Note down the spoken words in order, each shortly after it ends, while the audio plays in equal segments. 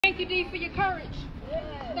thank you, Dee, for your courage.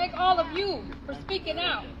 Thank all of you for speaking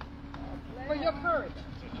out, for your courage.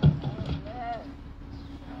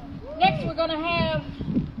 Next, we're going to have,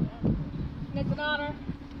 and it's an honor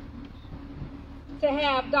to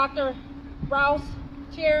have Dr. Rouse,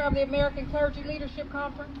 Chair of the American Clergy Leadership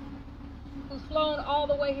Conference, who's flown all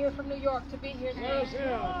the way here from New York to be here today.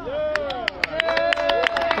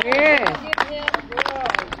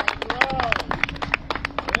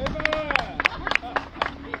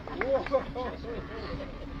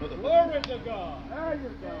 Glory to God.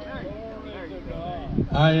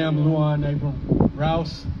 I am Lounne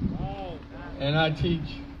Rouse, and I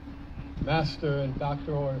teach master and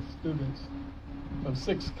doctoral students from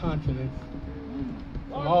 6 continents,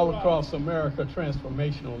 from all across America,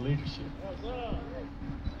 transformational leadership.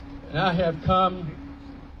 And I have come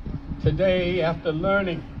today after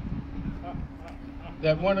learning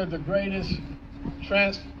that one of the greatest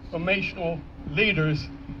transformational leaders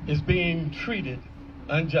is being treated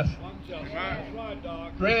unjustly.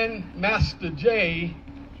 Grandmaster Jay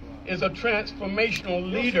is a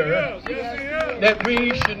transformational leader that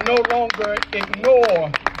we should no longer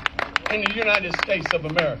ignore in the United States of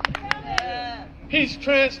America. He's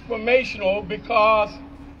transformational because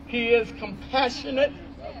he is compassionate,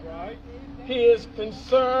 he is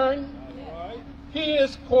concerned, he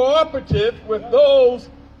is cooperative with those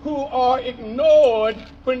who are ignored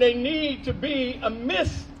when they need to be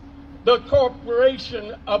amidst the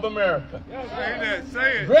corporation of America.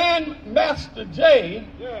 Say it. Grandmaster Jay,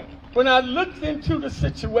 when I looked into the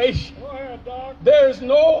situation, there is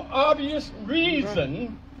no obvious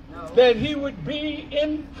reason that he would be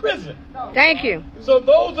in prison. Thank you. So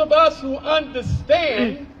those of us who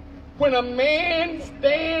understand when a man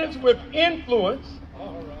stands with influence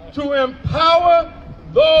to empower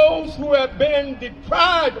those who have been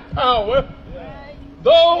deprived of power,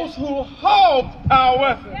 those who hog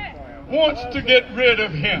power, wants to get rid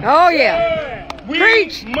of him. Oh, yeah. We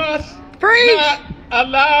Preach. must Preach. not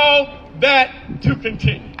allow that to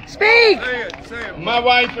continue. Speak. Say it. My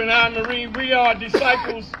wife and I, Marie, we are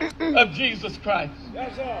disciples of Jesus Christ.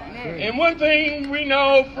 And one thing we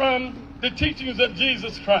know from the teachings of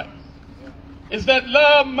Jesus Christ is that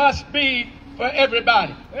love must be for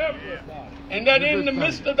everybody. And that in the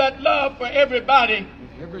midst of that love for everybody,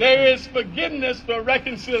 there is forgiveness for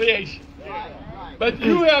reconciliation. But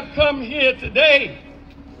you have come here today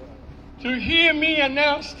to hear me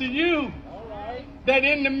announce to you that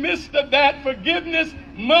in the midst of that, forgiveness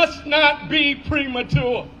must not be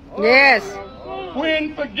premature. Yes.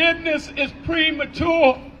 When forgiveness is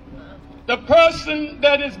premature, the person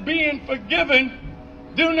that is being forgiven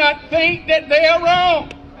do not think that they are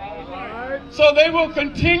wrong. So they will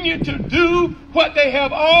continue to do what they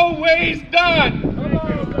have always done.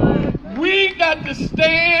 We got to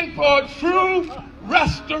stand for true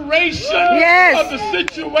restoration of the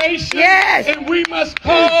situation, and we must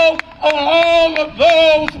call on all of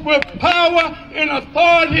those with power and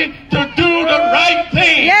authority to do the right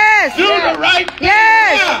thing. Do the right thing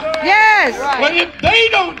now. But if they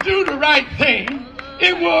don't do the right thing,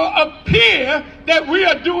 it will appear that we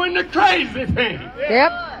are doing the crazy thing.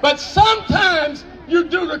 But sometimes you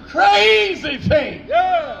do the crazy thing,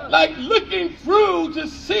 like looking through to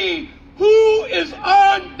see who is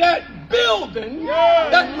on that building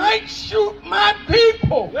that might shoot my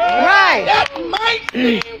people. That might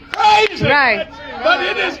seem crazy. But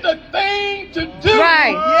it is the thing to do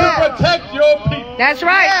to protect your people. That's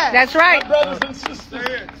right. That's right. My brothers and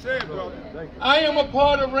sisters, I am a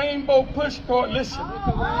part of Rainbow Push Coalition.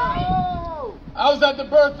 I was at the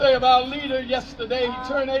birthday of our leader yesterday. He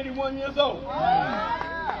turned 81 years old.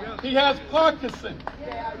 He has Parkinson's.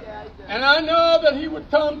 And I know that he would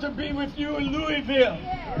come to be with you in Louisville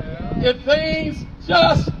if things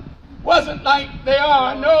just wasn't like they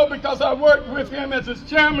are. I know because I worked with him as his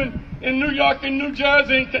chairman in New York and New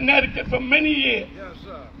Jersey and Connecticut for many years.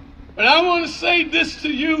 But I want to say this to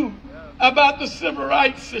you about the civil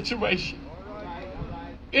rights situation.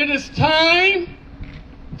 It is time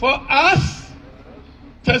for us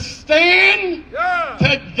to stand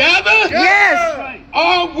together,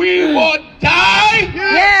 or we will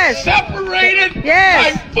die separated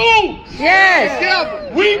like fools.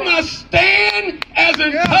 We must stand as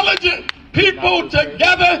intelligent people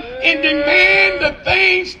together and demand the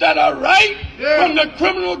things that are right from the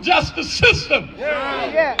criminal justice system.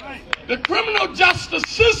 The criminal justice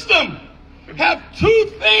system have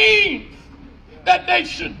 2 things that they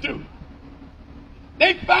should do.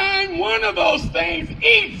 They find one of those things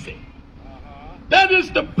easy. That is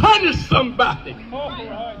to punish somebody.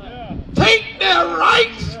 Take their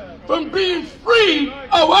rights from being free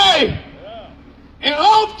away. And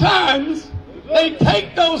oftentimes, They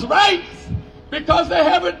take those rights because they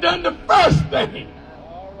haven't done the first thing.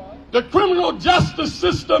 The criminal justice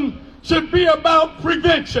system should be about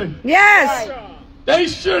prevention. Yes. They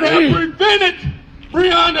should have prevented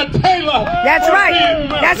Breonna Taylor. That's right.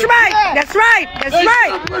 That's right. That's right. That's They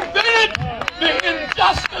right. should have prevented the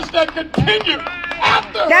injustice that continued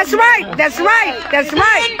after. That's right. That's right. That's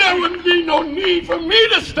right. Then there would be no need for me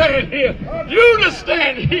to stand here, you to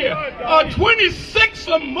stand here, 26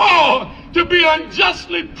 or more to be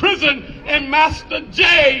unjustly imprisoned, and Master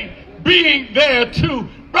J being there too.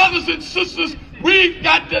 Brothers and sisters, we've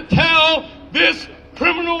got to tell this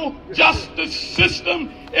criminal justice system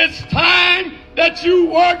it's time that you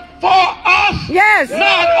work for us, Yes.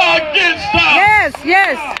 not against us. Yes.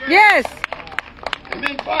 Yes. Yes. And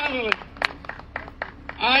then finally,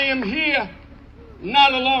 I am here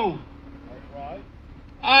not alone.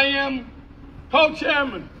 I am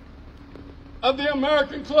co-chairman of the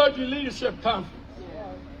American Clergy Leadership Conference.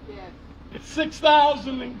 It's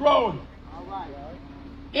 6,000 and growing.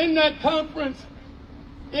 In that conference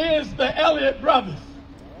is the Elliott brothers.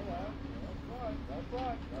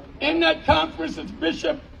 In that conference is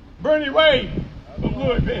Bishop Bernie Wade from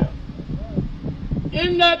Louisville.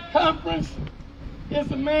 In that conference is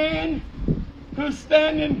a man who's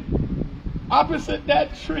standing opposite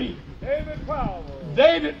that tree.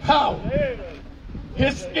 David Powell.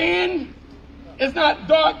 His skin is not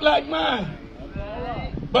dark like mine,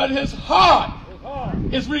 but his heart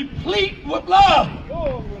is replete with love,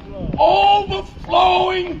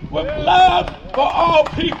 overflowing with love for all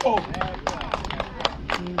people.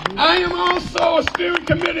 I am also a steering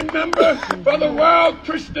committee member for the World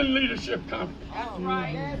Christian Leadership Conference.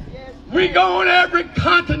 We go on every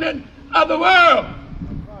continent of the world,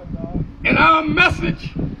 and our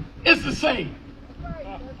message is the same.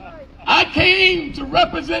 I came to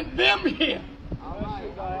represent them here,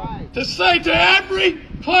 to say to every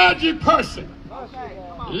clergy person,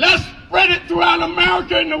 let's spread it throughout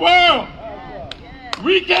America and the world.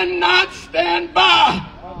 We cannot stand by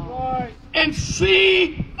and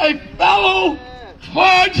see a fellow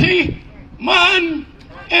clergyman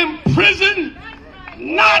in prison,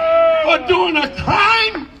 not for doing a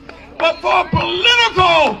crime, but for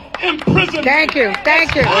political imprisonment. Thank you.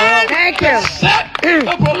 Thank you. Thank you. Set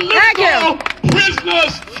the political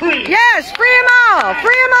prisoners free. Yes. Free them all.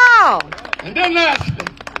 Free them all. And then lastly,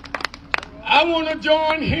 I want to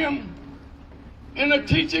join him in a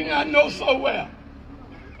teaching I know so well.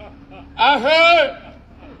 I heard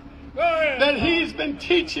that he's been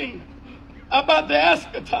teaching about the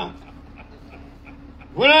eschaton.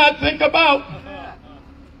 When I think about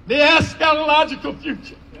the eschatological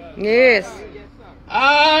future, Yes.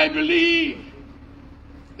 I believe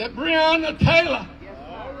that Breonna Taylor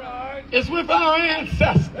is with our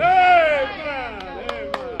ancestors.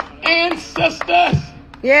 Ancestors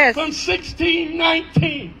Yes. from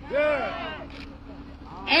 1619.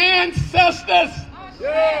 Ancestors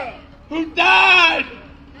who died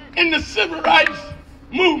in the civil rights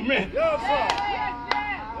movement.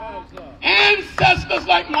 Ancestors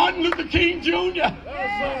like Martin Luther King Jr.,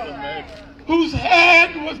 whose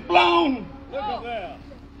head was blown,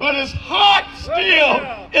 but his heart still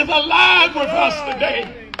is alive with us today.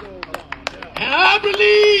 And I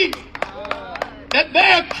believe that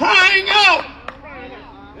they're crying out,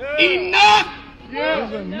 enough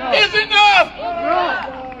is enough.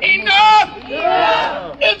 Enough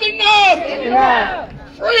is enough.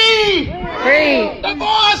 Free the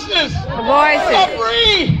voices of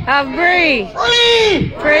free.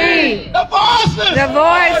 The voices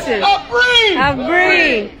of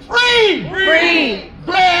free.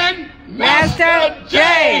 Grand Master J,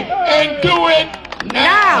 and do it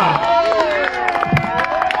now.